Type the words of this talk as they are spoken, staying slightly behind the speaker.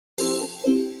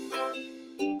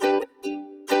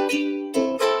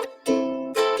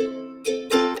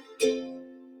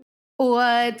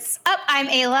What's up? I'm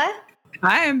Ayla.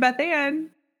 Hi, I'm Beth Ann.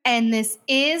 And this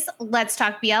is Let's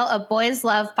Talk BL, a Boys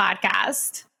Love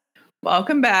podcast.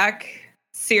 Welcome back.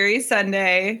 Series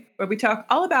Sunday, where we talk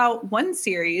all about one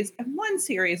series and one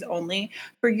series only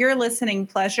for your listening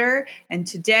pleasure. And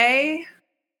today,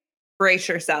 brace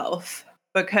yourself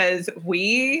because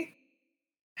we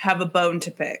have a bone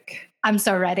to pick. I'm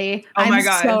so ready. Oh my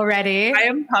God. I'm so ready. I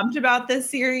am pumped about this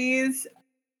series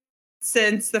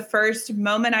since the first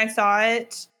moment I saw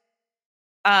it.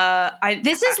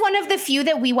 This is one of the few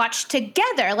that we watched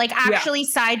together, like actually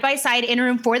side by side in a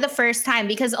room for the first time,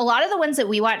 because a lot of the ones that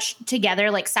we watched together,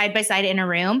 like side by side in a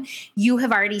room, you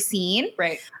have already seen.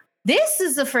 Right. This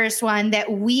is the first one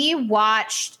that we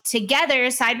watched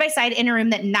together side by side in a room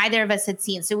that neither of us had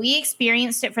seen. So we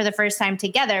experienced it for the first time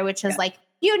together, which is like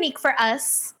unique for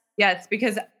us. Yes,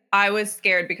 because I was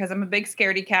scared because I'm a big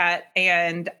scaredy cat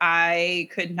and I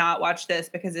could not watch this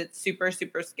because it's super,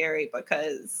 super scary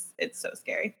because it's so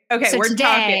scary. Okay, so we're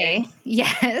today, talking.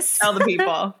 Yes. Tell the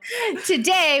people.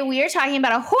 Today, we are talking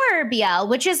about a horror BL,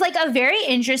 which is like a very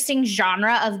interesting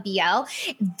genre of BL.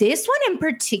 This one in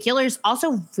particular is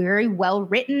also very well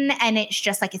written, and it's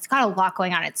just like, it's got a lot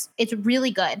going on. It's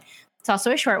really good. It's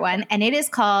also a short one, and it is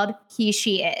called He,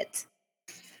 She, It.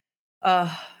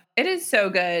 It is so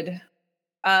good.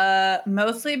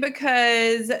 Mostly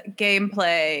because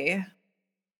gameplay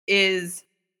is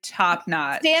top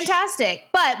notch. Fantastic.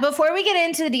 But before we get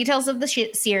into the details of the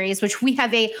series, which we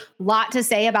have a lot to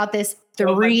say about this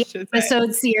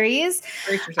 3-episode series,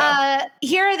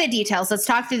 here are the details. Let's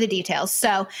talk through the details.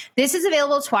 So this is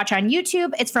available to watch on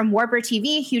YouTube. It's from Warper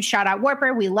TV. Huge shout out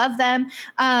Warper. We love them.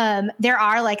 There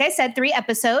are, like I said, 3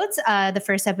 episodes. The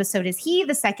first episode is he,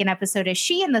 the second episode is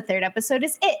she, and the third episode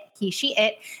is it. He, she,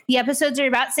 it. The episodes are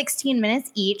about 16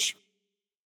 minutes each.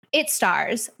 It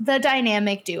stars the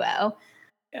dynamic duo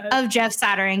of Jeff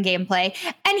Satter and Gameplay.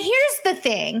 And here's the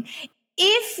thing.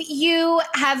 If you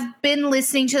have been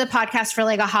listening to the podcast for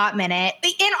like a hot minute,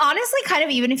 and honestly, kind of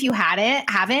even if you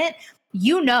haven't,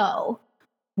 you know,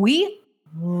 we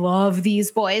love these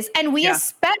boys. And we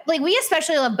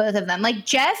especially love both of them. Like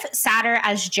Jeff Satter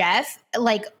as Jeff,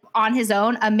 like on his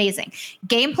own, amazing.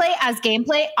 Gameplay as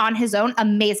Gameplay on his own,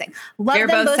 amazing. Love They're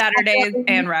them both Saturdays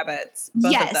and Rabbits.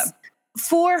 Both of them.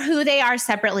 For who they are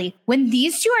separately. When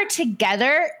these two are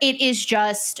together, it is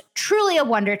just truly a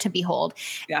wonder to behold.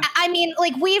 Yeah. I mean,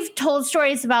 like we've told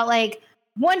stories about like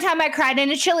one time I cried in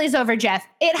a Chili's over Jeff.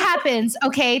 It happens.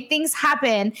 Okay. Things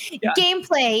happen. Yeah.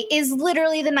 Gameplay is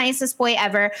literally the nicest boy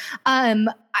ever.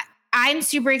 I'm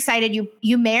super excited.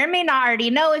 You may or may not already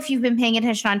know if you've been paying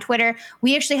attention on Twitter.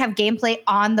 We actually have Gameplay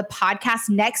on the podcast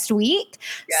next week.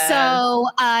 Yes. So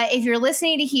if you're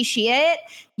listening to He, She, It,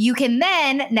 you can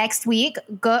then next week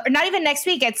go, or not even next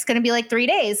week, it's going to be like 3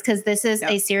 days because this is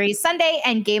a series Sunday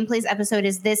and Gameplay's episode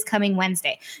is this coming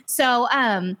Wednesday. So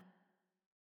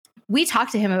we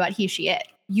talked to him about He, She, It.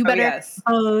 You better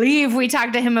believe we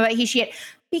talked to him about He, She, It.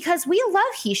 Because we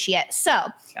love He, She, It. So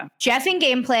Jeff and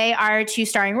Gameplay are 2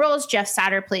 starring roles. Jeff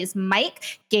Satter plays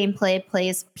Mike. Gameplay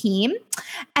plays Peem.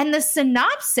 And the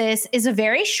synopsis is a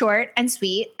very short and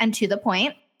sweet and to the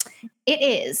point. It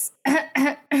is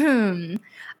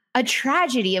a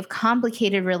tragedy of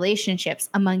complicated relationships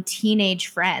among teenage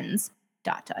friends. ...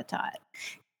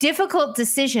 Difficult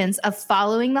decisions of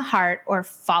following the heart or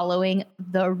following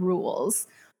the rules.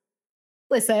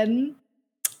 Listen.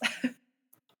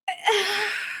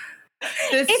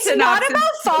 It's not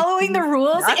about following the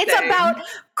rules. Nothing. It's about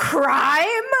crime.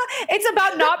 It's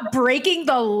about not breaking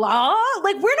the law.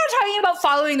 Like, we're not talking about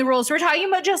following the rules. We're talking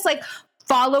about just like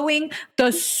following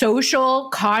the social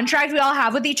contract we all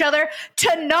have with each other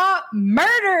to not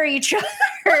murder each other.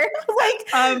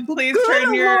 Like, please good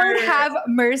Lord have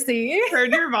mercy.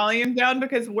 Turn your volume down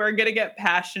because we're gonna get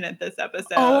passionate this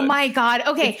episode. Oh my God.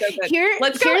 Okay, so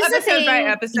let's go episode by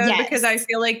episode because I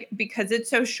feel like because it's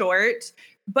so short.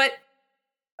 But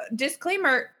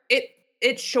disclaimer,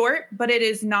 it's short, but it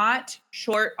is not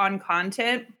short on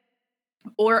content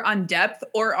or on depth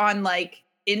or on like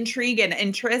intrigue and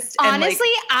interest. Honestly,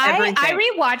 and like I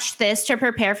rewatched this to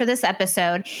prepare for this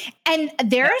episode, and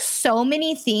there are so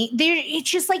many things. It's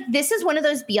just like this is one of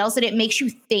those BLs that it makes you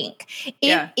think.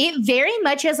 It very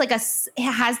much has like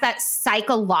has that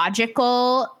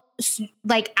psychological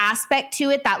like aspect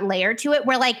to it, that layer to it,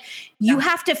 where like you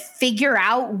have to figure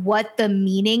out what the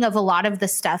meaning of a lot of the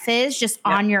stuff is just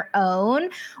on your own,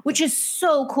 which is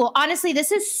so cool. Honestly,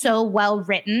 this is so well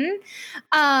written.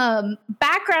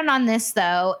 Background on this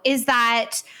though is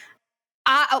that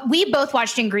We both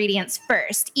watched Ingredients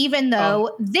first, even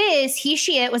though this He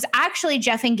She It was actually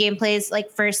Jeff and Gameplay's like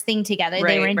first thing together.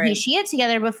 They were in He She It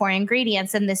together before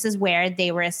Ingredients, and this is where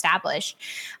they were established.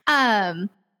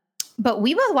 But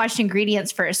we both watched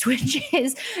Ingredients first, which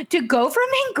is to go from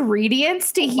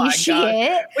Ingredients to He She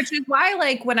It. Which is why,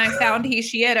 like, when I found He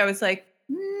She It, I was like,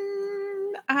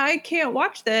 I can't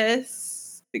watch this.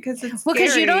 Because it's scary.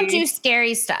 Because you don't do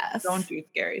scary stuff. Don't do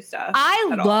scary stuff.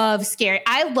 I love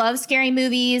scary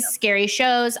movies, scary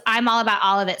shows. I'm all about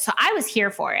all of it. So I was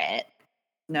here for it.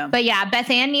 No. But yeah, Beth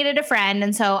Ann needed a friend.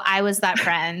 And so I was that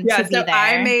friend to be there.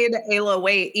 I made Ayla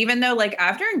wait. Even though like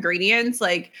after Ingredients,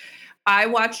 like I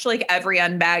watched like every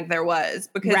Unbag there was.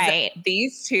 Because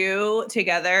these two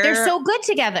together. They're so good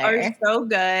together. Are so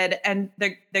good. And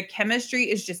the chemistry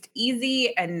is just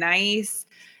easy and nice.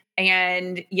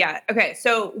 And yeah, okay.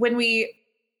 So when we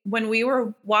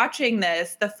were watching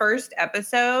this, the first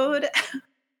episode,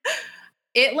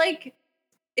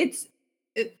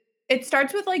 it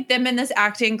starts with like them in this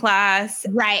acting class.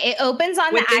 Right. It opens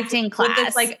on the acting class. With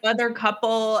this like other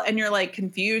couple and you're like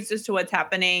confused as to what's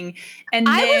happening. And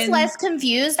I was less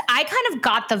confused. I kind of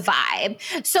got the vibe.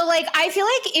 So like, I feel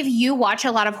like if you watch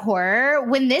a lot of horror,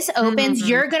 when this opens,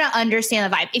 you're going to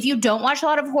understand the vibe. If you don't watch a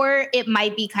lot of horror, it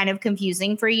might be kind of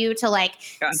confusing for you to like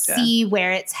see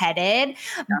where it's headed.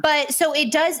 Yeah. But so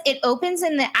it opens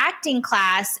in the acting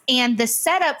class, and the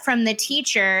setup from the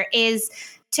teacher is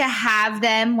to have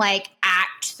them like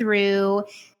act through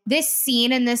this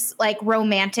scene and this like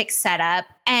romantic setup.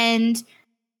 And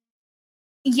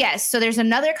yes, so there's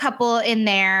another couple in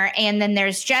there, and then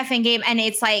there's Jeff and Gabe, and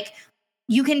it's like,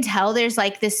 you can tell there's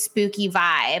like this spooky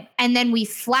vibe. And then we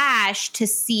flash to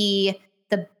see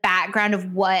the background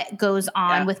of what goes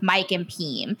on with Mike and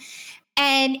Peem.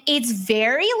 And it's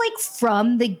very like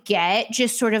from the get,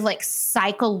 just sort of like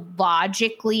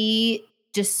psychologically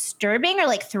disturbing or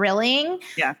like thrilling.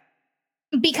 Yeah.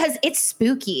 Because it's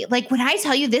spooky. Like when I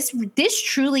tell you this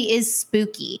truly is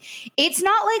spooky. It's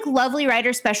not like Lovely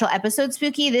Writer special episode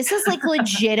spooky. This is like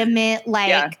legitimate,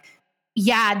 like,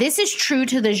 yeah, this is true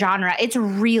to the genre. It's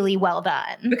really well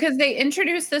done. Because they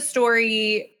introduce the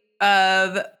story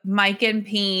of Mike and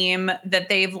Peem that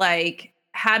they've like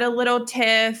had a little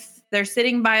tiff. They're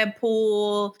sitting by a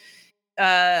pool.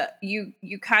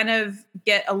 You kind of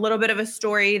get a little bit of a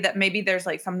story that maybe there's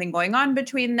like something going on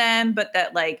between them, but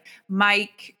that like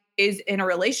Mike is in a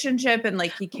relationship and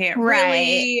like he can't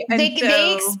really. And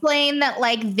they explain that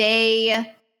like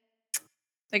they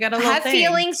got a little have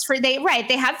feelings for they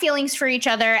have feelings for each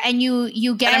other, and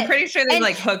you get. And I'm pretty sure they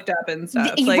like hooked up and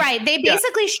stuff. Like, they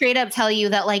basically straight up tell you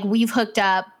that like we've hooked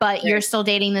up, but you're still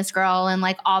dating this girl and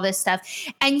like all this stuff.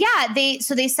 And yeah, they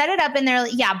set it up and they're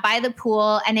by the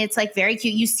pool, and it's like very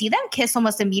cute. You see them kiss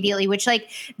almost immediately, which like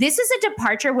this is a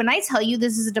departure. When I tell you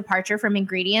this is a departure from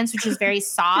Ingredients, which is very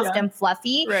soft and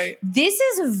fluffy, this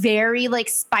is very like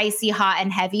spicy, hot,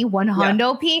 and heavy.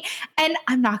 100 P. And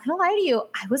I'm not gonna lie to you,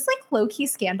 I was like low key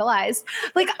scandalized.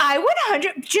 Like I would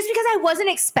 100 just because I wasn't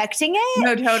expecting it.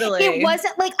 No, totally. It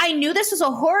wasn't like I knew this was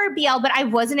a horror BL, but I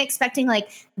wasn't expecting like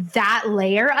that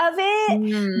layer of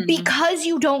it because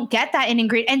you don't get that in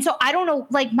Ingredients. And so I don't know,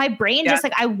 like my brain just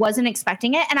like I wasn't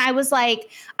expecting it, and I was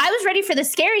like, I was ready for the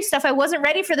scary stuff. I wasn't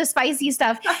ready for the spicy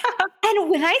stuff.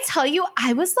 And when I tell you,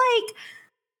 I was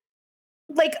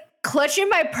like clutching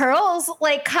my pearls,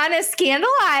 like kind of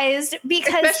scandalized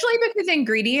especially because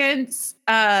Ingredients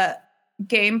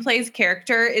Gameplay's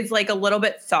character is like a little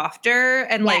bit softer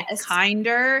and like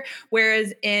kinder,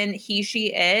 whereas in He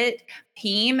She It,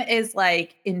 Peem is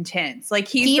like intense. Like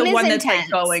he's the one that's like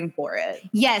going for it.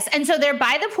 Yes. And so they're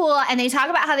by the pool and they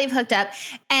talk about how they've hooked up,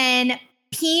 and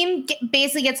Peem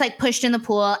basically gets like pushed in the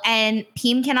pool, and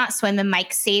Peem cannot swim, and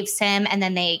Mike saves him, and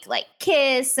then they like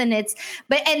kiss, and it's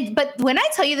but when I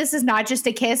tell you this is not just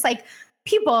a kiss, like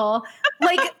people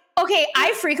like okay,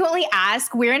 I frequently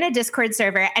ask, we're in a Discord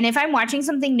server, and if I'm watching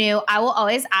something new, I will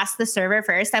always ask the server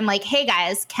first. I'm like, hey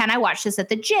guys, can I watch this at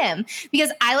the gym?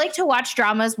 Because I like to watch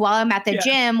dramas while I'm at the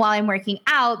gym, while I'm working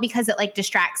out, because it like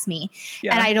distracts me.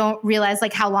 And I don't realize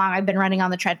like how long I've been running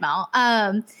on the treadmill.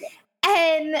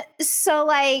 And so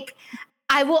like,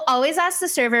 I will always ask the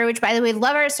server, which by the way,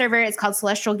 love our server. It's called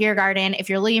Celestial Gear Garden. If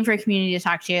you're looking for a community to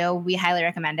talk to, we highly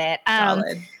recommend it.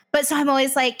 But so I'm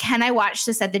always like, can I watch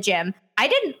this at the gym? I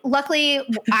didn't. Luckily,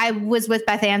 I was with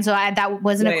Beth Ann, so that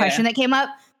wasn't a question that came up.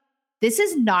 This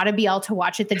is not a BL to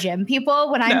watch at the gym,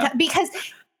 people. When I'm because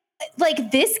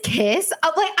like this kiss,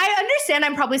 like I understand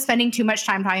I'm probably spending too much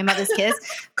time talking about this kiss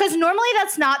because normally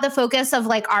that's not the focus of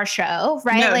like our show,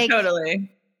 right? No, like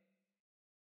totally.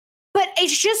 But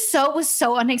it's just was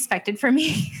so unexpected for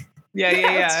me.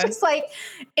 Yeah. It's just like,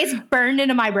 it's burned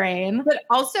into my brain. But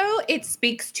also it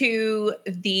speaks to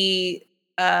the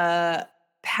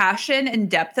passion and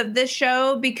depth of this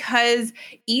show, because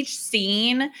each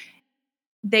scene,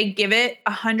 they give it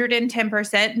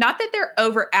 110%. Not that they're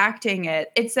overacting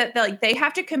it. It's that they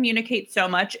have to communicate so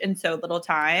much in so little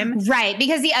time. Right.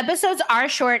 Because the episodes are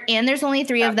short and there's only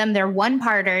 3 of them. They're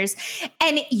one-parters.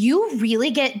 And you really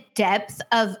get depth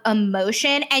of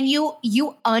emotion, and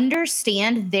you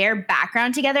understand their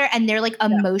background together and their like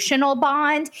emotional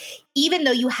bond, even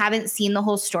though you haven't seen the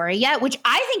whole story yet, which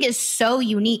I think is so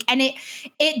unique. And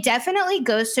it definitely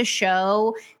goes to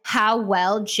show how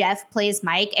well Jeff plays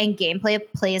Mike and Gameplay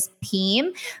plays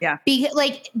Peem. Yeah.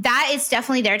 Like, that is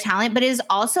definitely their talent, but it is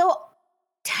also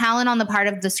talent on the part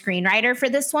of the screenwriter for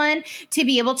this one to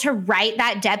be able to write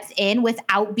that depth in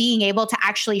without being able to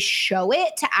actually show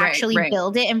it, to actually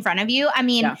build it in front of you. I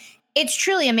mean, it's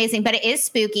truly amazing, but it is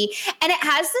spooky. And it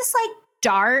has this like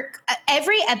dark,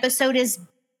 every episode is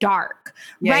dark,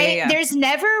 right? Yeah. There's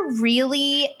never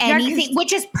really anything,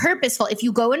 which is purposeful. If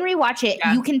you go and rewatch it,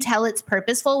 you can tell it's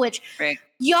purposeful, which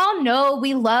y'all know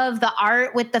we love the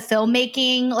art with the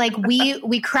filmmaking. Like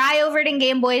we cry over it in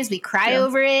Game Boys, we cry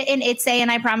over it in It's A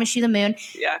and I Promise You the Moon.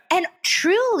 Yeah. And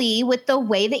truly, with the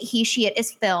way that He, She, It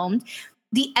is filmed,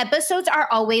 the episodes are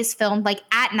always filmed like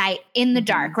at night in the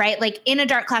dark, right? Like in a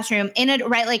dark classroom,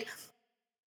 like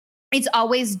it's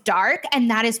always dark, and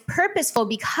that is purposeful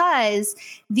because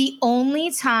the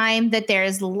only time that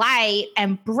there's light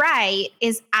and bright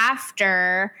is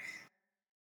after.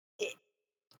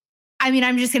 I mean,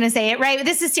 I'm just going to say it, right?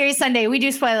 This is Series Sunday. We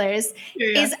do spoilers.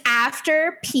 Is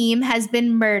after Peem has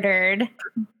been murdered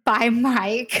by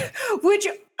Mike, which,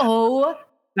 not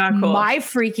cool. My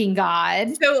freaking God.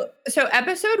 So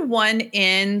episode 1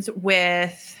 ends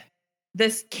with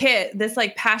this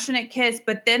like passionate kiss,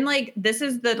 but then like this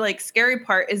is the like scary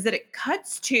part, is that it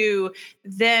cuts to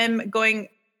them going.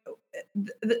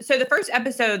 So the first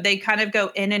episode, they kind of go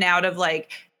in and out of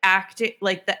like acting,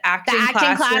 like the acting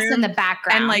class in the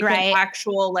background, and like right? an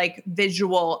actual like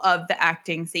visual of the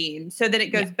acting scene. So then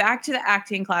it goes back to the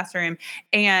acting classroom,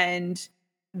 and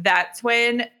that's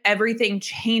when everything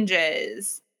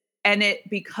changes and it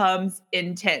becomes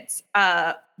intense.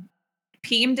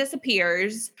 Peem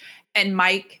disappears and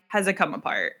Mike has a come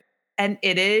apart, and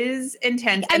it is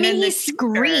intense. I mean, he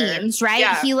screams, right?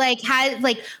 Yeah. He like has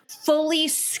like fully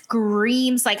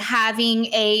screams, like having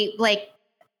a like,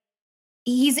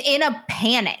 he's in a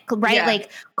panic, right? Yeah.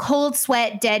 Like cold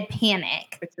sweat, dead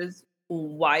panic. Which is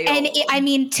wild. And I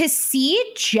mean, to see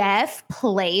Jeff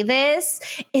play this,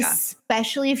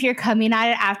 especially if you're coming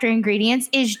at it after Ingredients,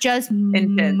 is just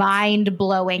mind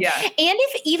blowing. Yeah. And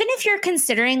even if you're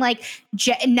considering like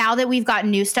now that we've got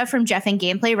new stuff from Jeff and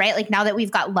Gameplay, right? Like now that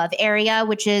we've got Love Area,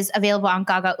 which is available on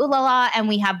Gaga Ooh La La, and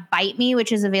we have Bite Me,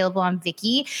 which is available on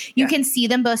Viki, you can see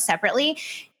them both separately.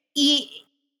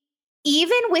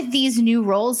 Even with these new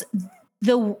roles,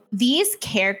 these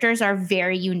characters are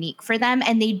very unique for them,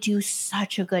 and they do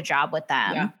such a good job with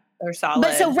them. Yeah, they're solid.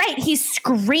 But so he's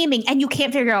screaming, and you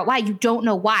can't figure out why. You don't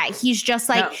know why. He's just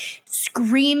like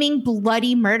screaming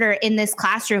bloody murder in this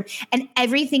classroom, and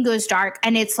everything goes dark,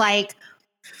 and it's like,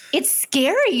 it's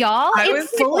scary, y'all. It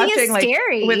fully is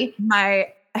scary. With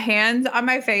my hands on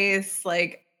my face,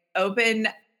 like open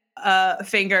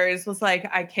fingers, was like,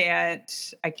 I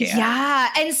can't. Yeah.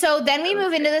 And so then we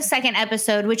move into the second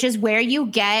episode, which is where you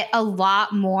get a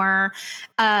lot more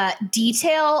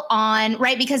detail on,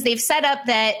 right? Because they've set up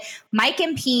that Mike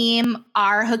and Peem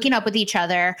are hooking up with each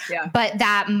other, but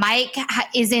that Mike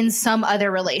is in some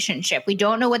other relationship. We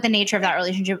don't know what the nature of that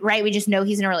relationship, right? We just know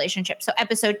he's in a relationship. So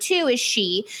episode 2 is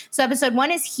She. So episode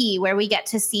 1 is He, where we get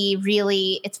to see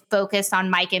really, it's focused on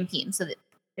Mike and Peem. So the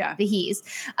he's.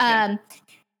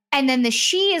 And then the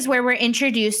She is where we're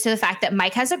introduced to the fact that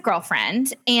Mike has a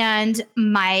girlfriend, and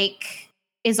Mike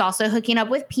is also hooking up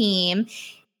with Peem.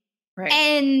 Right.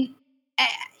 And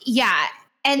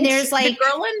and there's like, the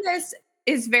girl in this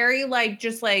is very like,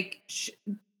 just like,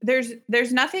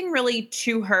 there's nothing really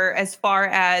to her, as far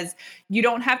as you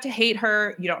don't have to hate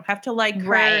her, you don't have to like her.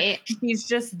 Right. She's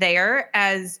just there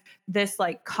as this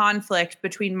like conflict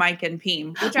between Mike and Peem,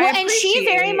 which I appreciate. And she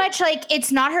very much like,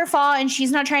 it's not her fault, and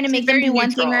she's not trying to make them do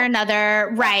one thing or another.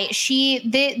 Right.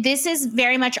 This is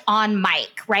very much on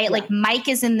Mike, right? Like Mike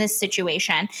is in this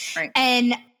situation. Right.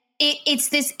 And it's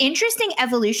this interesting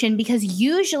evolution, because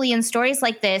usually in stories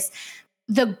like this,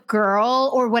 the girl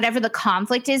or whatever the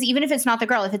conflict is, even if it's not the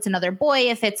girl, if it's another boy,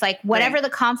 if it's like whatever the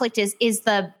conflict is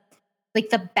the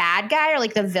like the bad guy or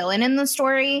like the villain in the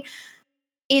story.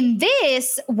 In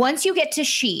this, once you get to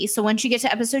She, so once you get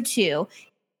to episode 2,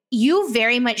 you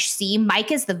very much see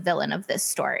Mike as the villain of this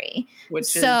story.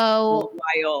 Which is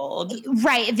wild.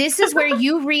 Right. This is where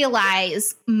you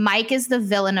realize Mike is the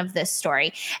villain of this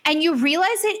story. And you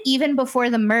realize it even before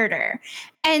the murder.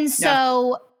 And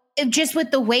so just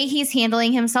with the way he's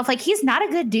handling himself, like he's not a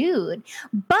good dude.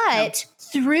 But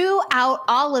throughout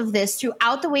all of this,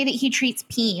 throughout the way that he treats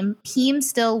Peem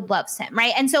still loves him,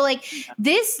 right? And so like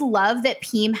this love that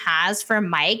Peem has for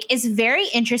Mike is very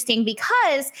interesting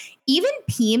because even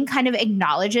Peem kind of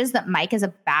acknowledges that Mike is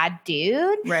a bad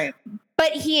dude. Right.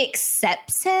 But he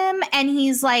accepts him and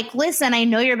he's like, listen, I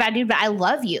know you're a bad dude, but I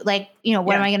love you. Like, you know,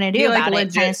 what am I going to do about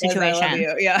it kind of situation?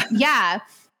 Yeah. Yeah.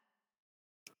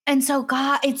 And so,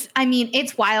 God,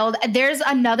 it's wild. There's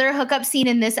another hookup scene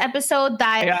in this episode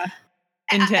that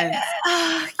intense.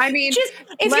 I mean, just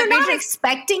if you're not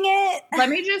expecting it. Let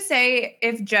me just say,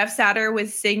 if Jeff Satter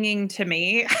was singing to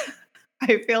me,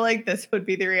 I feel like this would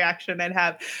be the reaction I'd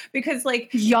have. Because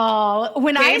like, y'all,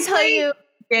 when I tell you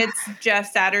it's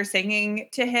Jeff Satter singing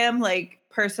to him, like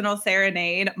personal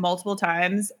serenade multiple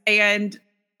times. And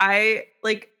I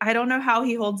don't know how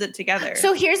he holds it together.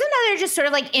 So here's another just sort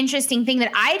of like interesting thing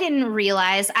that I didn't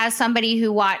realize as somebody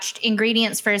who watched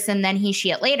Ingredients first and then He,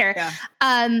 She, It later.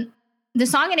 Yeah. The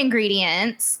song in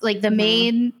Ingredients, like the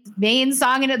main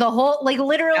song in it, the whole, like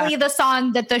literally the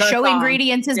song that the show song.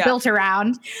 Ingredients is built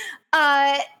around,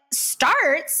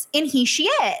 starts in He, She,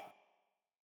 It.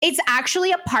 It's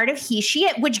actually a part of He, She,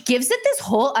 It, which gives it this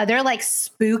whole other like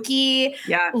spooky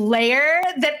layer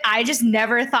that I just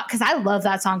never thought, because I love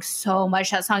that song so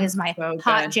much. That song is my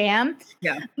hot jam.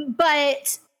 Yeah.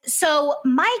 But so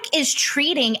Mike is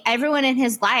treating everyone in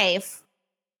his life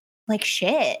like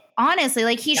shit. Honestly,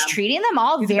 like he's treating them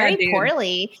all very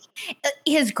poorly.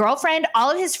 His girlfriend, all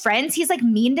of his friends, he's like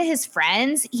mean to his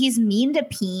friends. He's mean to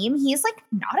Peem. He's like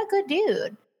not a good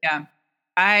dude. Yeah.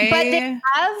 But they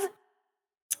have...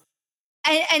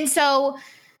 And so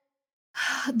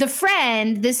the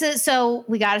friend,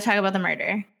 we got to talk about the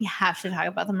murder. You have to talk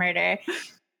about the murder.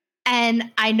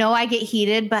 And I know I get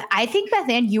heated, but I think, Beth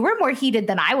Ann, you were more heated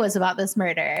than I was about this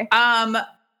murder.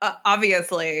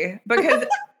 Obviously, because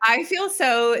I feel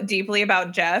so deeply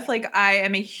about Jeff. Like I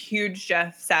am a huge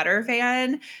Jeff Satter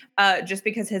fan, just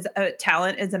because his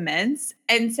talent is immense.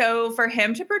 And so for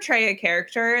him to portray a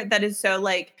character that is so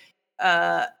like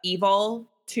evil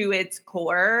to its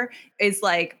core is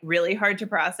like really hard to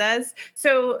process.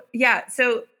 So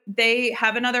they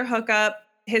have another hookup.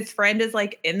 His friend is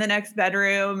like in the next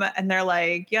bedroom and they're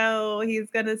like, yo,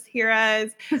 he's gonna hear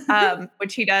us,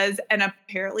 which he does. And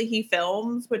apparently he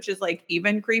films, which is like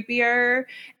even creepier.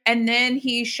 And then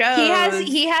he shows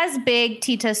he has big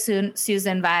Tita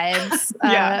Susan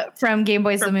vibes from Game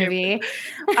Boys the movie.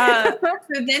 So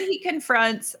then he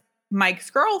confronts Mike's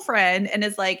girlfriend and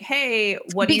is like, hey,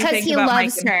 what do you think about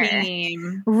Mike and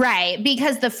Peem? Right,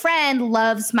 because the friend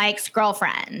loves Mike's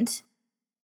girlfriend.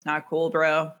 Not cool,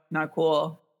 bro. Not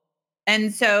cool.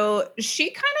 And so she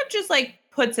kind of just like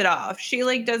puts it off. She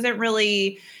like doesn't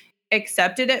really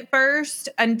accept it at first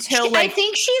until I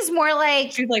think she's more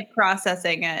like... she's like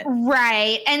processing it.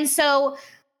 Right. And so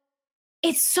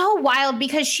it's so wild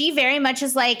because she very much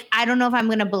is like, I don't know if I'm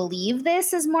going to believe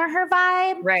this, is more her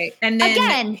vibe. Right. And then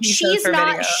again,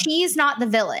 she's not the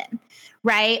villain,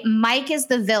 right? Mike is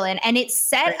the villain, and it's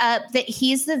set up that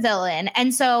he's the villain.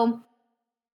 And so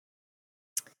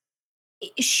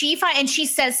she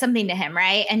says something to him,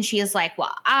 right? And she is like,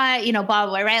 well, blah, blah,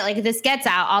 blah, right? Like this gets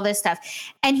out, all this stuff.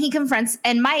 And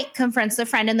Mike confronts the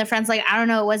friend, and the friend's like, I don't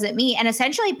know, it wasn't me. And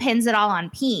essentially pins it all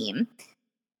on Peem.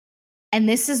 And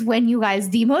this is when, you guys,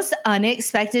 the most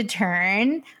unexpected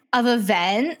turn of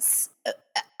events.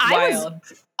 I was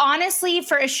honestly,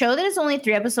 for a show that is only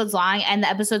 3 episodes long and the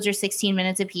episodes are 16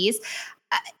 minutes apiece,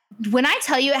 when I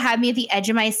tell you it had me at the edge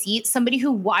of my seat, somebody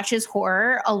who watches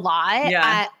horror a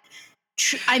lot,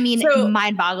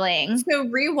 mind-boggling. So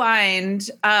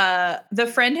rewind.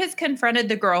 The friend has confronted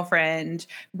the girlfriend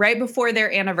right before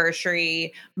their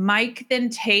anniversary. Mike then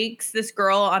takes this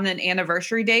girl on an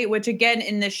anniversary date, which again,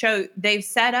 in the show, they've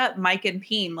set up Mike and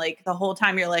Peem. Like the whole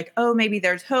time you're like, oh, maybe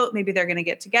there's hope. Maybe they're going to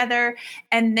get together.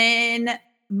 And then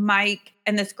Mike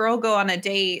and this girl go on a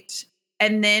date.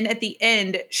 And then at the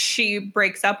end, she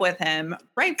breaks up with him,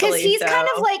 rightfully because he's kind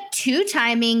of like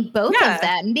two-timing both of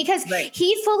them, because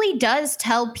he fully does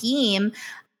tell Peem,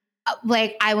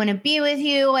 like, I want to be with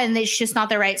you, and it's just not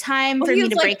the right time for me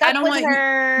to break up with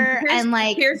her. And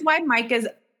like, here's why Mike is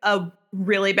a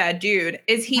really bad dude,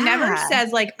 is he never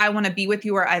says like, I want to be with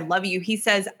you or I love you. He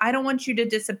says, I don't want you to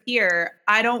disappear.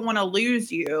 I don't want to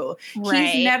lose you. Right.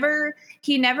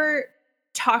 He never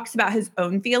talks about his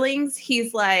own feelings.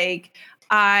 He's like,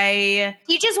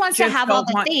 He just wants to have all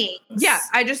the things. Yeah,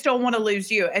 I just don't want to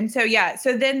lose you. And so,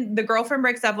 so then the girlfriend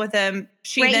breaks up with him.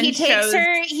 He takes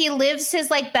her, he lives his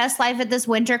like best life at this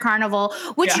winter carnival,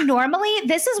 which normally,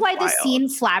 this is why this scene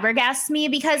flabbergasts me,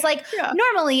 because like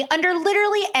normally under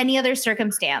literally any other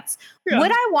circumstance,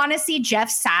 would I want to see Jeff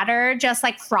Satter just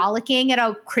like frolicking at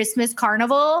a Christmas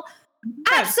carnival?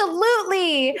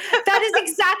 Absolutely. That is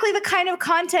exactly the kind of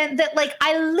content that like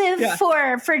I live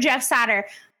for Jeff Satter.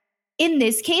 In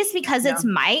this case, because it's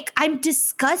Mike, I'm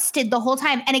disgusted the whole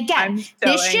time. And again,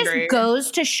 this just goes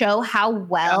to show how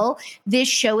well this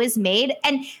show is made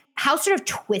and how sort of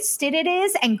twisted it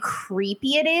is and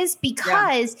creepy it is,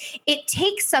 because it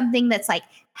takes something that's like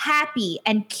happy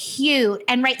and cute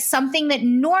and something that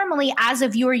normally as a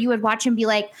viewer you would watch and be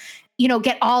like, you know,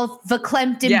 get all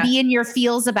verklempt and be in your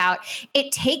feels about.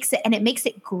 It takes it and it makes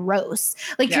it gross.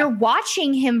 Like you're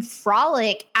watching him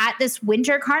frolic at this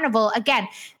winter carnival. Again,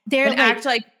 they're act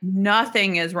like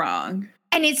nothing is wrong.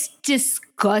 And it's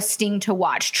disgusting to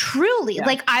watch. Truly.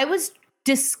 Like I was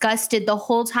disgusted the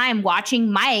whole time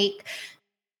watching Mike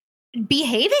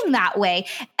behaving that way.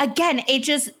 Again,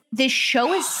 this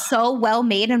show is so well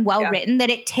made and well written that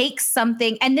it takes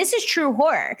something, and this is true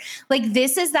horror. Like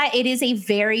this is that it is a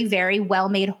very, very well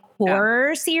made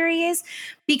horror series,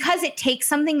 because it takes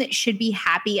something that should be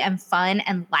happy and fun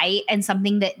and light and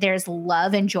something that there's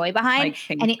love and joy behind,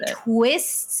 and it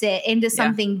twists it into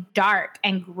something dark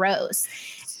and gross.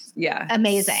 Yeah.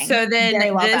 Amazing. So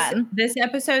then this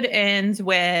episode ends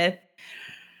with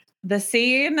the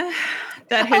scene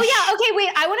that okay, wait.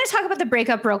 I want to talk about the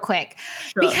breakup real quick.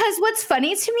 Sure. Because what's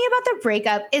funny to me about the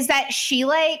breakup is that she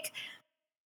like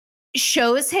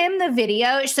shows him the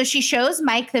video. So she shows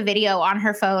Mike the video on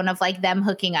her phone of like them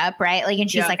hooking up, right? Like, and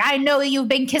she's like, I know you've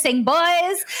been kissing boys.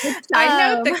 I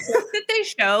know the clip that they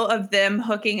show of them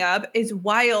hooking up is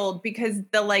wild, because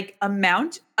the like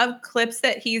amount of clips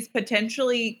that he's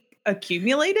potentially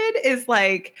accumulated is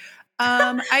like,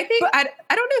 I think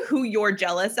I don't know who you're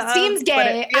jealous of. Seems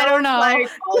gay. I don't know. Like,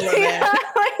 all of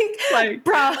it. like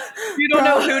bro, you don't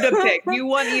know who to pick. You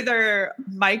want either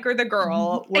Mike or the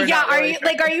girl.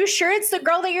 Are you sure it's the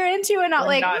girl that you're into and not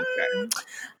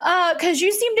because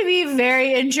you seem to be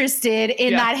very interested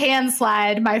in that hand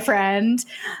slide, my friend.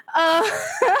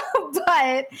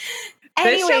 But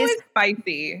anyways, this show is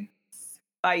spicy.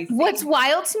 What's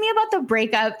wild to me about the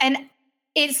breakup, and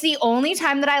it's the only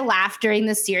time that I laughed during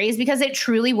the series because it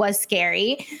truly was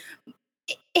scary.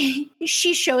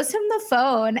 She shows him the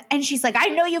phone and she's like, I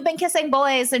know you've been kissing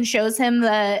boys, and shows him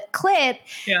the clip.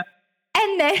 Yeah.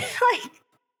 And then like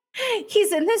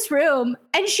he's in this room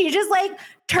and she just like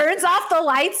turns off the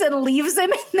lights and leaves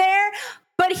him in there.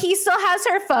 But he still has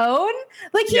her phone.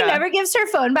 Like he never gives her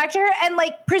phone back to her. And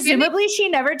like presumably she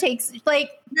never takes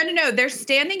like. No. They're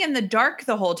standing in the dark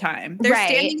the whole time. They're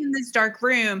standing in this dark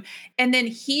room. And then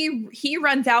he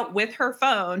runs out with her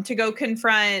phone to go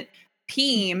confront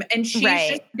Peem. And she's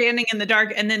just standing in the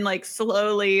dark and then like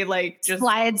slowly like just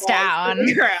slides down to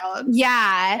the ground.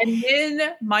 Yeah. And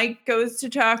then Mike goes to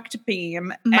talk to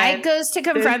Peem. Mike goes to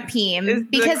confront Peem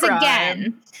because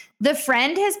again, the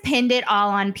friend has pinned it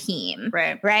all on Peem.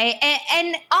 Right.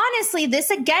 And honestly, this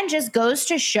again just goes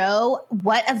to show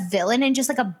what a villain and just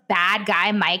like a bad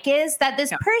guy Mike is, that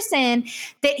this person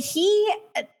that he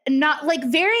not like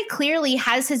very clearly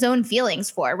has his own feelings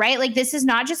for, right? Like this is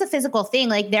not just a physical thing.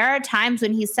 Like there are times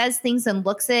when he says things and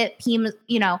looks at Peem,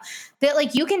 you know, that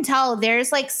like you can tell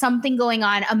there's like something going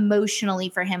on emotionally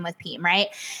for him with Peem, right?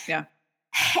 Yeah.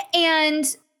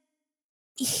 And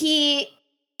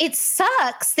it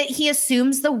sucks that he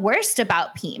assumes the worst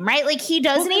about Peem, right? Like he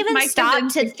doesn't even stop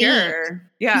to think.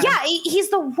 Yeah,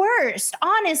 he's the worst,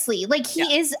 honestly. Like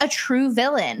he is a true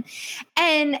villain.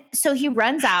 And so he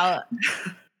runs out,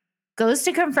 goes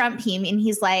to confront Peem, and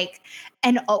he's like,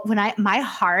 and my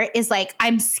heart is like,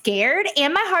 I'm scared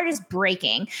and my heart is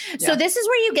breaking. Yeah. So this is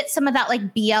where you get some of that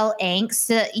like BL angst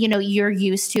that, you know, you're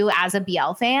used to as a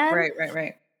BL fan.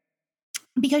 Right.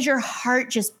 Because your heart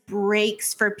just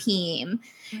breaks for Peem.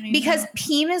 Because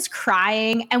Peem is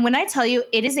crying. And when I tell you,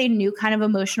 it is a new kind of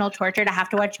emotional torture to have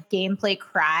to watch Gameplay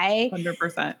cry.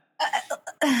 100%.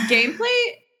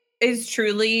 Gameplay is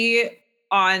truly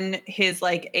on his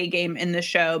like A game in the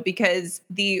show, because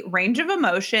the range of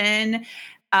emotion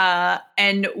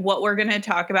and what we're going to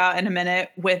talk about in a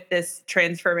minute with this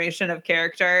transformation of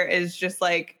character is just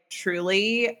like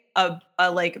truly a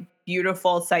like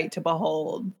beautiful sight to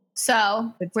behold.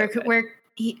 So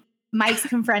Mike's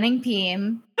confronting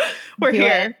Peem. We're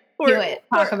here. Do it.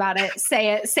 Talk about it.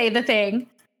 Say it. Say the thing.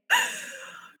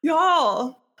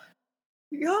 Y'all.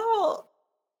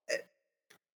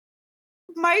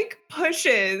 Mike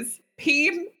pushes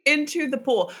Peem into the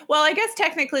pool. Well, I guess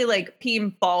technically like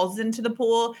Peem falls into the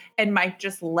pool and Mike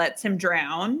just lets him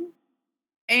drown.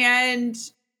 And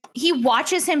he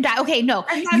watches him die. Okay, no,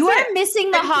 you are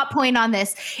missing the hot point on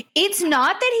this. It's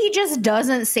not that he just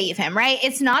doesn't save him, right?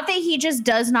 It's not that he just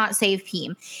does not save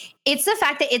Peem. It's the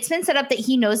fact that it's been set up that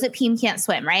he knows that Peem can't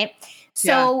swim, right?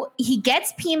 So he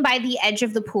gets Peem by the edge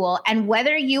of the pool, and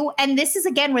and this is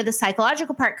again where the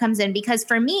psychological part comes in, because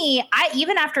for me,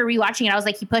 even after rewatching it, I was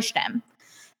like, he pushed him.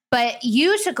 But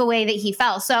you took away that he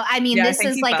fell. So I mean, this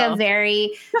is like a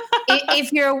very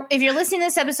if you're listening to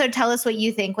this episode, tell us what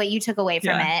you think, what you took away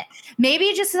from it.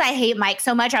 Maybe just because I hate Mike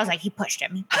so much, I was like, he pushed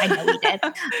him. I know he did.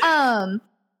 I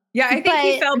think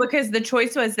he fell because the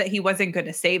choice was that he wasn't going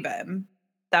to save him.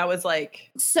 That was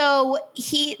like, so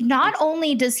he not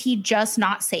only does he just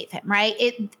not save him, right?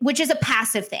 Which is a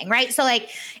passive thing, right? So like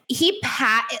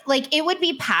it would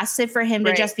be passive for him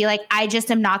to just be like, I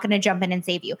just am not going to jump in and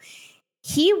save you.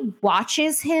 He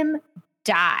watches him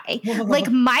die. Like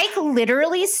Mike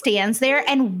literally stands there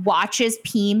and watches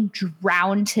Peem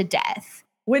drown to death.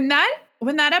 When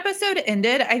that episode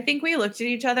ended, I think we looked at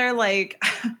each other like,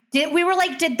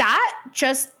 did that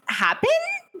just happen?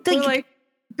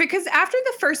 Because after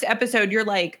the first episode, you're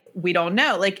like, we don't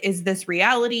know. Like, is this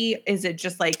reality? Is it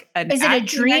just like is it a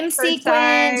dream sequence?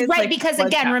 Right. Like, because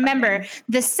again, remember,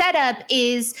 the setup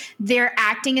is they're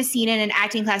acting a scene in an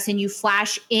acting class and you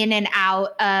flash in and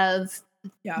out of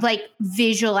like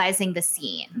visualizing the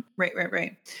scene.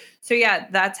 Right. So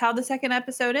that's how the second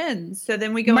episode ends. So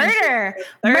then we go murder.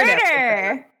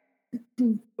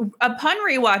 Upon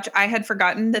rewatch, I had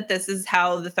forgotten that this is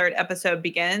how the third episode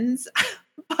begins.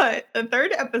 But the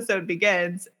third episode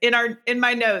begins in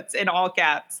my notes in all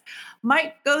caps.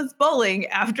 Mike goes bowling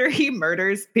after he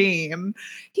murders Peem.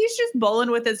 He's just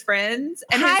bowling with his friends,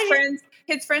 and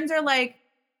his friends are like,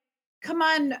 "Come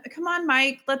on,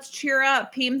 Mike, let's cheer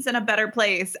up. Peem's in a better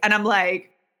place." And I'm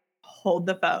like, "Hold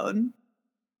the phone.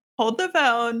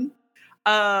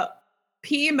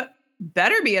 Peem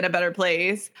better be in a better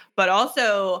place, but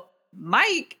also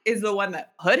Mike is the one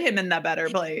that put him in that better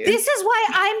place." This is why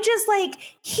I'm just like,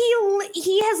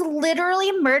 he has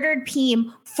literally murdered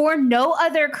Peem for no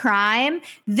other crime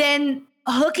than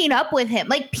hooking up with him.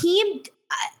 Like Peem,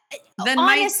 then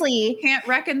honestly, Mike can't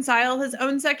reconcile his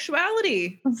own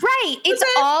sexuality. Right. It's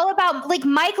all about like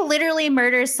Mike literally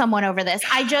murders someone over this.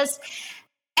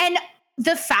 And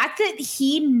the fact that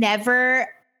he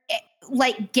never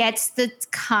like gets the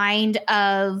kind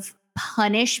of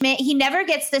punishment. He never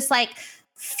gets this like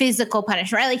physical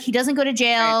punishment, right? Like he doesn't go to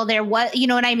jail. You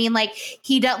know what I mean? Like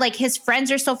he does, like his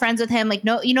friends are still friends with him. Like,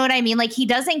 no, you know what I mean? Like he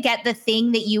doesn't get the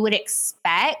thing that you would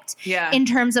expect in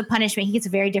terms of punishment. He gets a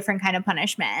very different kind of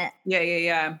punishment.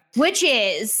 Yeah. Which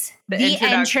is the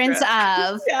entrance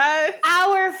of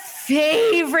our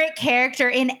favorite character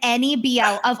in any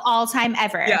BL of all time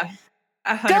ever. Yeah.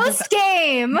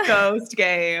 100%. Ghost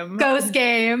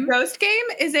Game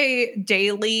is a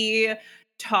daily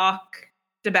talked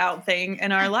about thing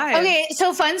in our lives. Okay,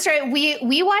 so fun story.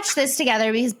 We watched this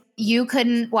together because you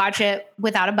couldn't watch it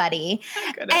without a buddy.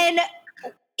 And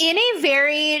in a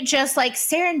very just like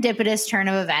serendipitous turn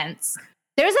of events,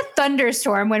 there's a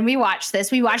thunderstorm when we watched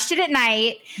this. We watched it at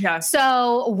night. Yeah.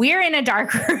 So we're in a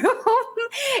dark room.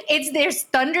 There's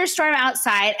thunderstorm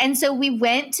outside. And so we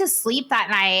went to sleep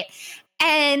that night.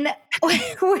 And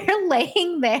we're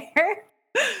laying there,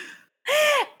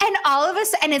 and all of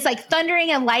us, and it's like thundering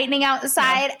and lightning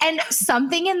outside, and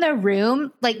something in the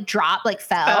room like dropped, like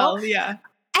fell. Yeah.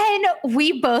 And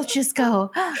we both just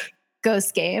go,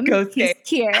 Ghost Game. He's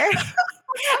here.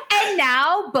 And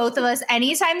now both of us,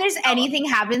 anytime there's anything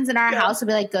happens in our house, we'll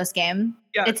be like, Ghost Game.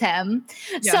 Yeah. It's him.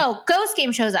 Yeah. So Ghost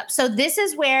Game shows up. So this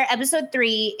is where episode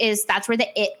 3 is. That's where the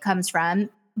it comes from.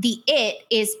 The it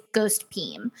is Ghost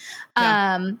Peem.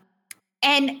 And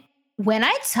when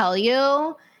I tell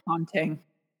you haunting,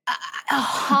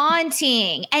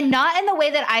 and not in the way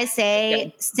that I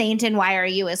say Saint and Why Are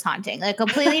You is haunting, like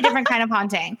completely different kind of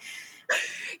haunting.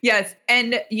 Yes.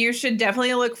 And you should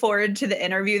definitely look forward to the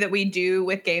interview that we do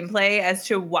with Gameplay as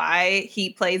to why he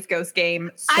plays Ghost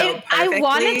Game so perfectly. I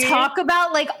want to talk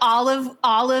about like all of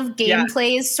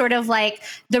Gameplay's sort of like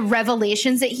the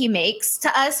revelations that he makes to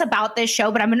us about this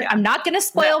show, but I'm not going to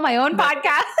spoil my own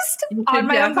podcast on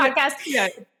my own podcast. Yeah.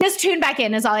 Just tune back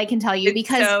in is all I can tell you,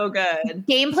 because so good.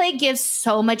 Gameplay gives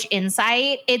so much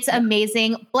insight. It's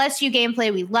amazing. Bless you,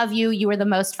 Gameplay. We love you. You were the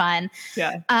most fun.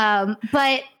 Yeah.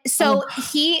 But so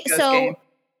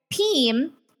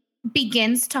Peem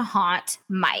begins to haunt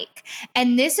Mike.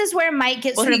 And this is where Mike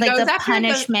gets sort of like the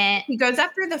punishment. He goes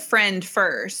after the friend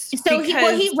first. So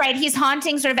he's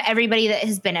haunting sort of everybody that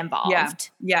has been involved.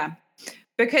 Yeah.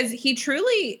 because he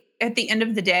truly, at the end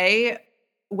of the day,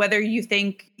 whether you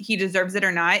think he deserves it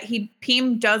or not,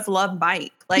 Pim does love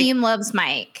Mike. Like, Pim loves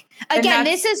Mike. Again,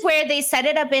 this is where they set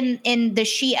it up in the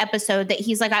She episode that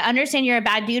he's like, I understand you're a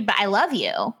bad dude, but I love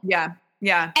you. Yeah.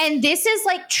 Yeah. And this is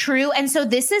like true. And so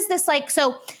this is this like,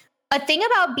 so a thing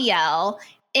about BL,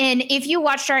 and if you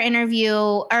watched our interview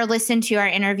or listened to our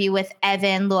interview with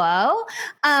Evan Luo,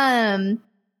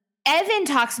 Evan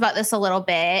talks about this a little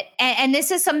bit. And this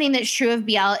is something that's true of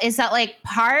BL, is that like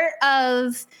part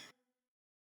of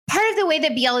the way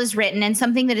that BL is written and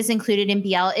something that is included in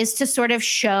BL is to sort of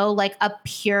show like a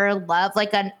pure love,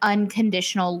 like an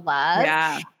unconditional love.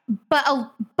 Yeah.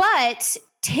 But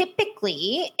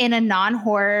typically in a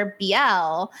non-horror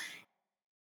BL,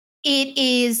 it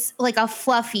is like a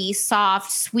fluffy,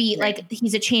 soft, sweet, right. Like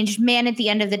he's a changed man at the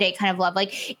end of the day kind of love.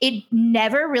 Like it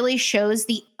never really shows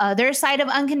the other side of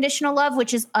unconditional love,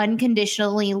 which is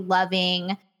unconditionally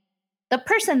loving the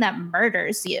person that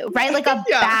murders you, right? Like a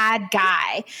bad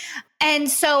guy. And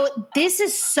so this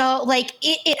is so like,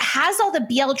 it has all the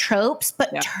BL tropes, but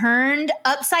turned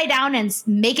upside down and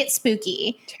make it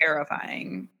spooky.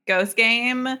 Terrifying. Ghost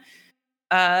Game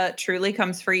truly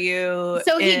comes for you.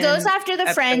 So he goes after the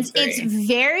friends. 3. It's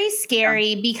very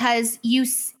scary because you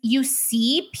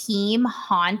see Pim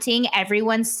haunting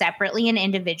everyone separately and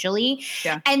individually.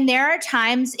 Yeah. And there are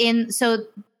times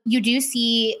you do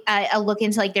see a look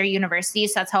into like their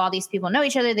universities. So that's how all these people know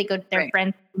each other. They go to their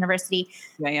friends' university.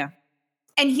 Yeah, yeah.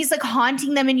 And he's like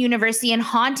haunting them in university and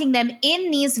haunting them in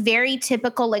these very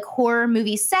typical like horror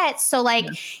movie sets. So like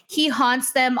he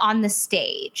haunts them on the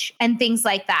stage and things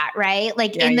like that, right?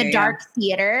 Like in the dark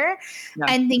theater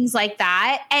and things like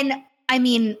that. And I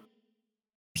mean,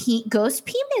 Ghost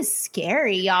Pim is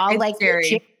scary, y'all. It's like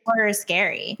scary. Horror is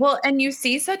scary. Well, and you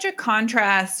see such a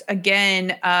contrast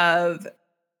again of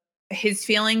his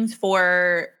feelings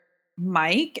for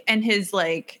Mike and his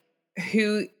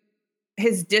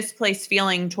his displaced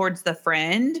feeling towards the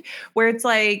friend, where it's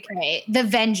like the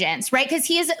vengeance, right?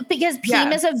 Because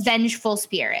Pim is a vengeful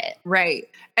spirit, right?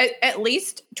 At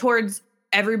least towards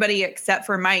everybody except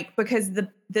for Mike, because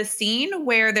the scene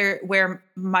where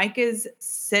Mike is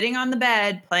sitting on the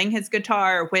bed playing his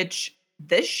guitar, which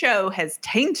this show has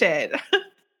tainted.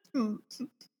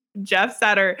 Jeff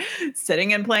Satter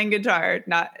sitting and playing guitar.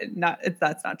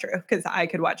 That's not true, because I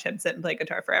could watch him sit and play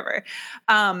guitar forever.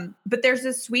 But there's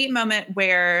this sweet moment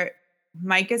where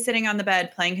Mike is sitting on the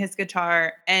bed playing his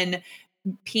guitar and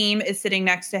Pim is sitting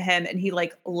next to him and he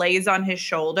like lays on his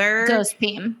shoulder. Ghost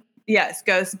Pim. Yes,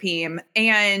 Ghost Pim.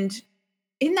 And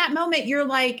in that moment, you're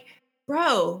like,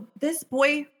 bro, this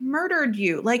boy murdered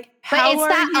you. Like, how it's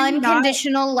that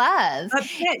unconditional love.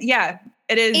 Yeah.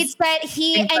 It is. It's that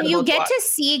and you get to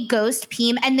see Ghost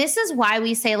Pim. And this is why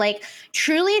we say, like,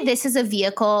 truly, this is a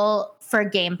vehicle for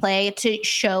gameplay to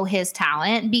show his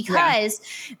talent, because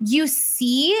you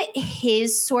see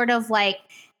his sort of like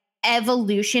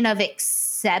evolution of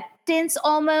acceptance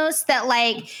almost, that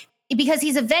like, because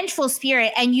he's a vengeful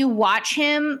spirit and you watch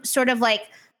him sort of like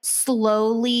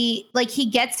slowly, like he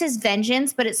gets his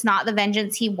vengeance, but it's not the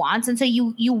vengeance he wants. And so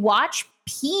you watch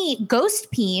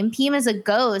Ghost Pim as a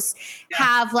ghost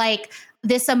have like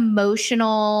this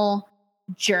emotional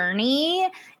journey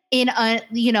in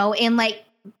like,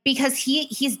 because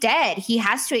he's dead. He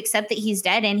has to accept that he's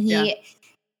dead, and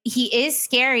he is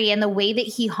scary, and the way that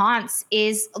he haunts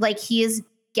is like he is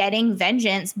getting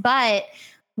vengeance. But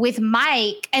with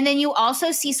Mike, and then you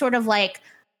also see sort of like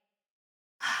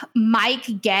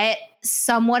Mike get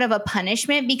somewhat of a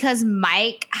punishment, because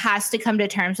Mike has to come to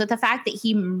terms with the fact that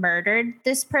he murdered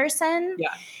this person.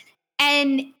 Yeah.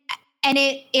 And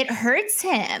it hurts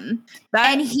him.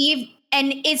 And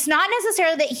it's not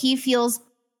necessarily that he feels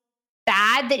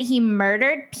bad that he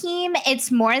murdered Pim.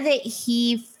 It's more that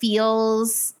he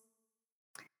feels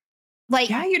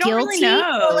like you don't guilty really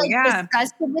know. Or like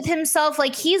disgusted with himself.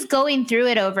 Like he's going through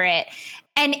it over it.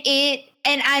 And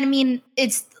I mean,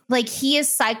 it's like he is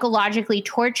psychologically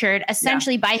tortured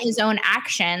essentially by his own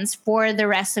actions for the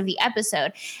rest of the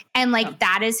episode. And like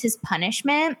that is his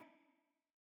punishment,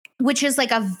 which is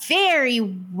like a very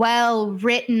well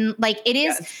written, like it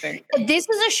is. This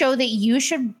is a show that you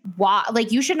should watch.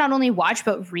 Like you should not only watch,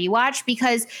 but rewatch,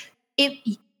 because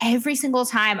every single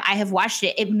time I have watched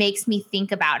it, it makes me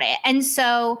think about it. And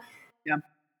so,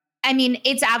 I mean,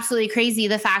 it's absolutely crazy,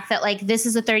 the fact that like this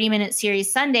is a 30-minute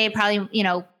series Sunday. Probably,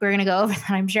 we're going to go over that,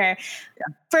 I'm sure. Yeah.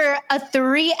 For a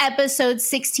 3-episode,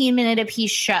 16-minute a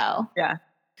piece show. Yeah.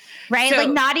 Right? So,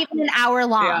 like not even an hour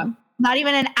long. Yeah. Not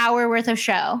even an hour worth of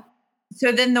show.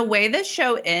 So then the way the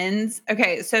show ends,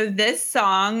 okay, so this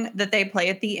song that they play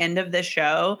at the end of the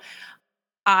show,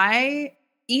 I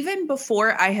even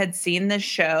before I had seen the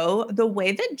show, the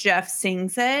way that Jeff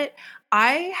sings it,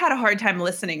 I had a hard time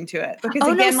listening to it because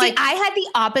again, like I had the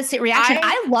opposite reaction.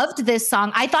 I loved this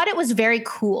song. I thought it was very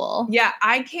cool. Yeah,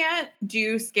 I can't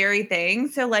do scary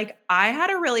things. So like I had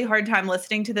a really hard time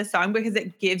listening to this song because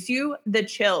it gives you the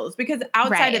chills because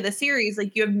outside of the series,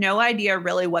 like you have no idea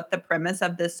really what the premise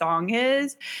of this song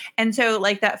is. And so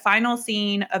like that final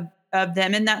scene of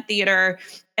them in that theater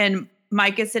and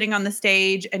Mike is sitting on the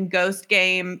stage and Ghost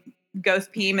Peem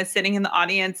is sitting in the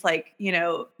audience, like, you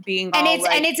know, being and all it's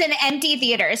like, and it's an empty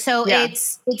theater. So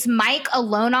it's Mike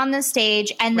alone on the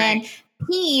stage and then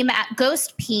Peem at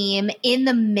Ghost Peem in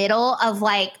the middle of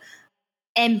like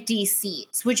empty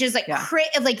seats, which is like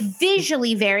like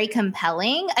visually very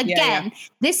compelling. Again,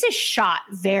 this is shot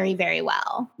very, very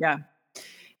well. Yeah.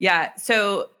 Yeah.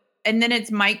 So, and then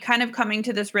it's Mike kind of coming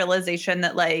to this realization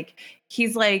that like,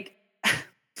 he's like,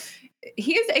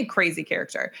 he is a crazy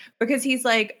character because he's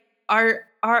like,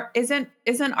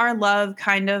 isn't our love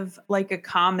kind of like a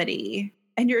comedy?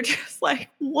 And you're just like,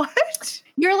 what?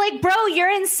 You're like, bro,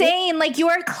 you're insane. Like you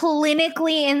are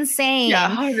clinically insane. Yeah,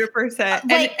 100%.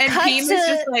 Like, and Peem is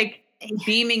just like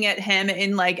beaming at him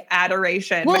in like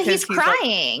adoration. Well, he's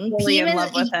crying. Like, Peem in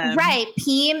love with him. Right.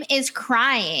 Peem is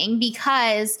crying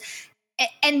because,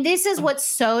 and this is what's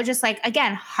so just like,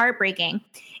 again, heartbreaking,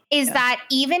 is that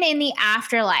even in the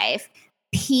afterlife,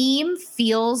 Peem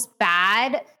feels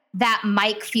bad that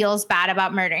Mike feels bad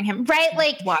about murdering him, right?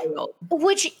 Like, wild.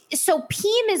 So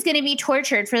Peem is going to be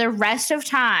tortured for the rest of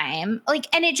time.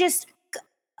 Like, and it just,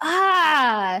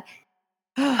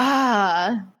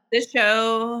 This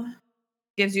show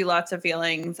gives you lots of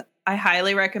feelings. I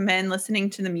highly recommend listening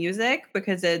to the music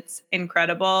because it's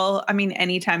incredible. I mean,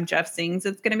 anytime Jeff sings,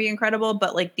 it's going to be incredible,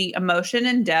 but like the emotion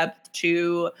and depth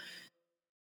to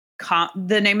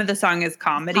the name of the song is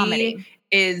Comedy.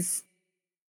 Is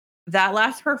that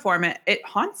last performance, it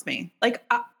haunts me. Like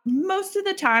most of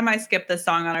the time I skip this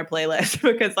song on our playlist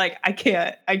because like I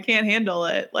can't handle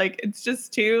it. Like it's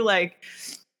just too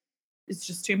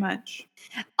much.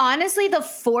 Honestly, the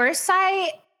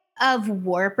foresight of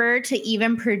Warper to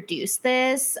even produce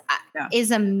this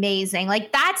is amazing.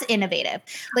 Like that's innovative.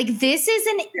 Like this is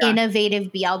an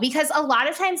innovative BL because a lot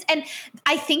of times, and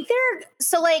I think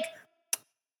so like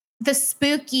the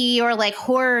spooky or like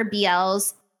horror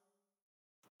BLs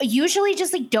usually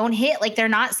just like don't hit, like they're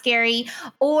not scary,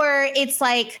 or it's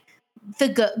like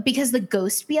because the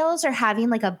ghost BLs are having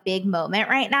like a big moment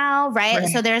right now, right?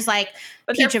 So there's like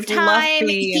Peach of Time,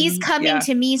 He's Coming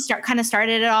to Me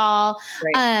started it all.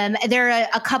 There are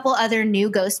a couple other new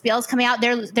ghost BLs coming out.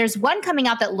 There's one coming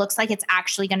out that looks like it's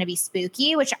actually going to be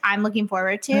spooky, which I'm looking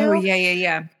forward to. Oh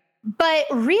yeah. But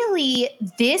really,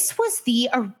 this was the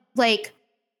like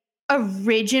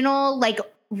original, like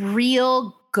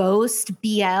real ghost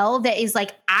BL that is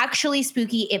like actually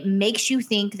spooky. It makes you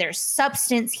think there's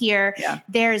substance here.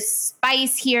 There's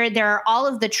spice here. There are all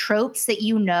of the tropes that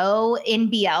you know in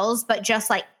BLs, but just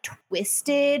like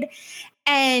twisted.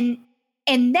 And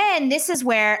then this is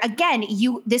where, again,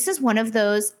 this is one of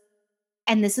those,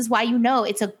 and this is why you know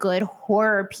it's a good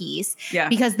horror piece.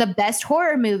 Because the best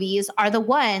horror movies are the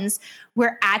ones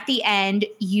where at the end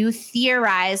you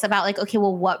theorize about like, okay,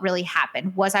 well, what really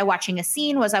happened? Was I watching a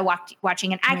scene? Was I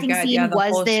watching an acting scene?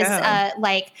 Was this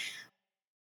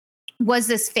was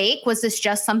this fake? Was this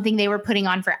just something they were putting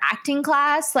on for acting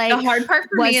class? Like the hard part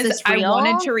for me is I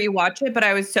wanted to rewatch it, but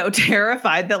I was so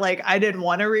terrified that like I didn't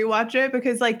want to rewatch it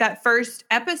because like that first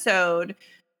episode,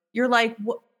 you're like,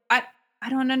 I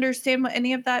don't understand what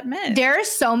any of that meant. There are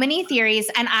so many theories,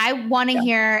 and I want to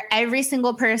hear every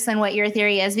single person what your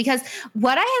theory is, because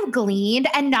what I have gleaned,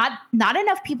 and not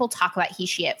enough people talk about he,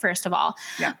 she, it, first of all,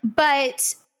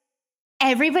 but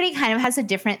everybody kind of has a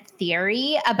different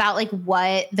theory about like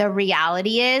what the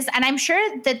reality is. And I'm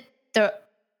sure that the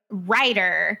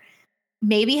writer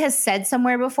maybe has said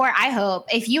somewhere before. I hope.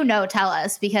 If you know, tell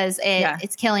us, because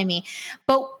it's killing me.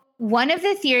 But one of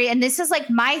the theory, and this is like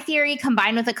my theory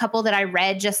combined with a couple that I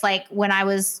read just like when I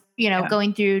was,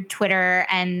 going through Twitter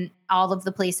and all of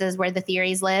the places where the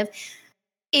theories live,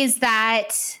 is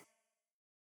that,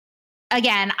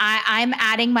 again, I'm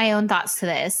adding my own thoughts to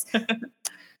this,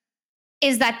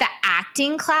 is that the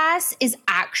acting class is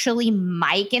actually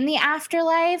Mike in the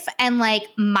afterlife, and like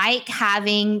Mike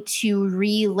having to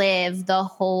relive the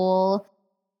whole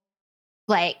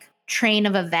like train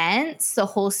of events, the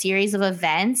whole series of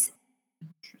events.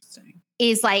 Interesting.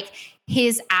 Is like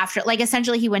his after, like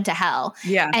essentially he went to hell.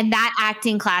 And that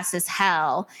acting class is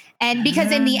hell. And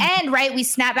because in the end, right, we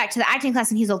snap back to the acting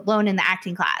class and he's alone in the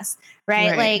acting class.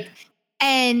 Right. Like,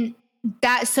 and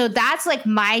that's like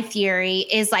my theory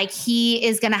is like he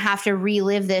is going to have to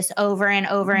relive this over and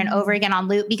over and over again on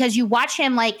loop, because you watch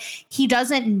him, like, he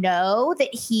doesn't know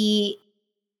that he,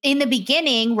 in the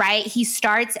beginning, right, he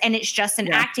starts and it's just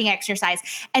an acting exercise.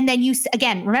 And then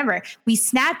again, remember, we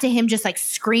snap to him just like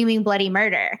screaming bloody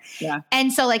murder. Yeah.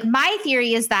 And so like my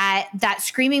theory is that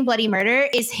screaming bloody murder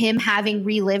is him having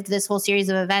relived this whole series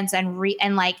of events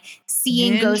and like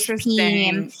seeing Ghost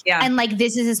Peen. Yeah. And like,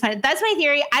 this is his fun. That's my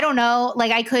theory. I don't know.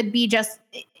 Like, I could be just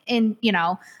in,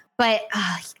 but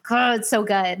God, it's so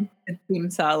good. It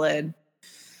seems solid.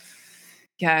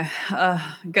 Yeah.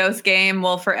 Ghost Game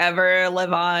will forever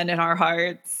live on in our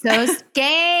hearts. Ghost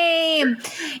Game.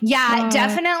 Yeah,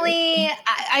 definitely.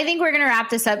 I think we're going to wrap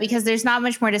this up because there's not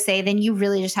much more to say than you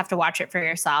really just have to watch it for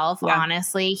yourself.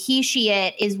 Honestly, He, She,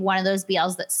 It is one of those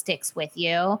BLs that sticks with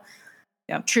you.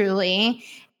 Yep. Truly.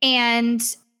 And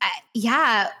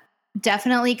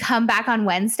definitely come back on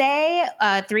Wednesday,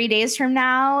 3 days from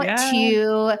now,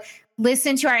 to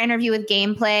listen to our interview with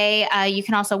Gameplay. You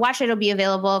can also watch it. It'll be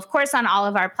available, of course, on all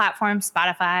of our platforms: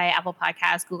 Spotify, Apple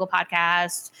Podcasts, Google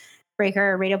Podcasts,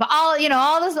 Breaker, Radio,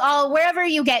 all wherever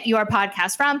you get your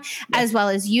podcast from, as well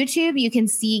as YouTube. You can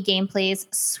see Gameplay's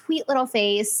sweet little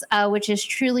face, which is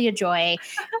truly a joy.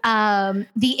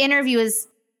 The interview is,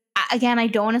 again, I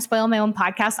don't want to spoil my own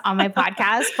podcast on my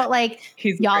podcast, but like,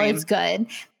 it's good.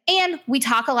 And we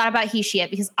talk a lot about He, She, It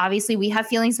because obviously we have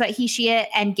feelings about He, She, It,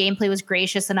 and Gameplay was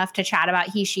gracious enough to chat about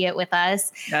He, She, It with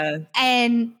us.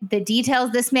 And the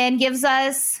details this man gives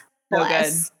us, so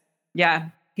good. Yeah,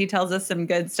 he tells us some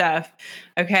good stuff.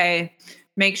 Okay,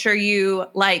 make sure you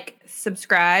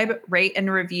subscribe, rate,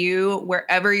 and review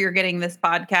wherever you're getting this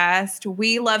podcast.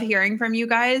 We love hearing from you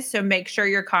guys, so make sure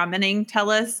you're commenting. Tell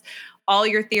us all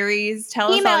your theories.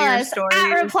 Tell us all your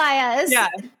stories. Reply us. Yeah.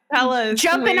 Tell us.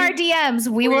 Jump in our DMs.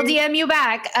 We will DM you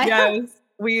back. Yes,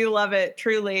 we love it.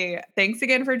 Truly. Thanks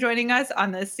again for joining us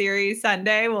on this series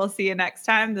Sunday. We'll see you next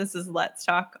time. This is Let's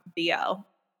Talk BL.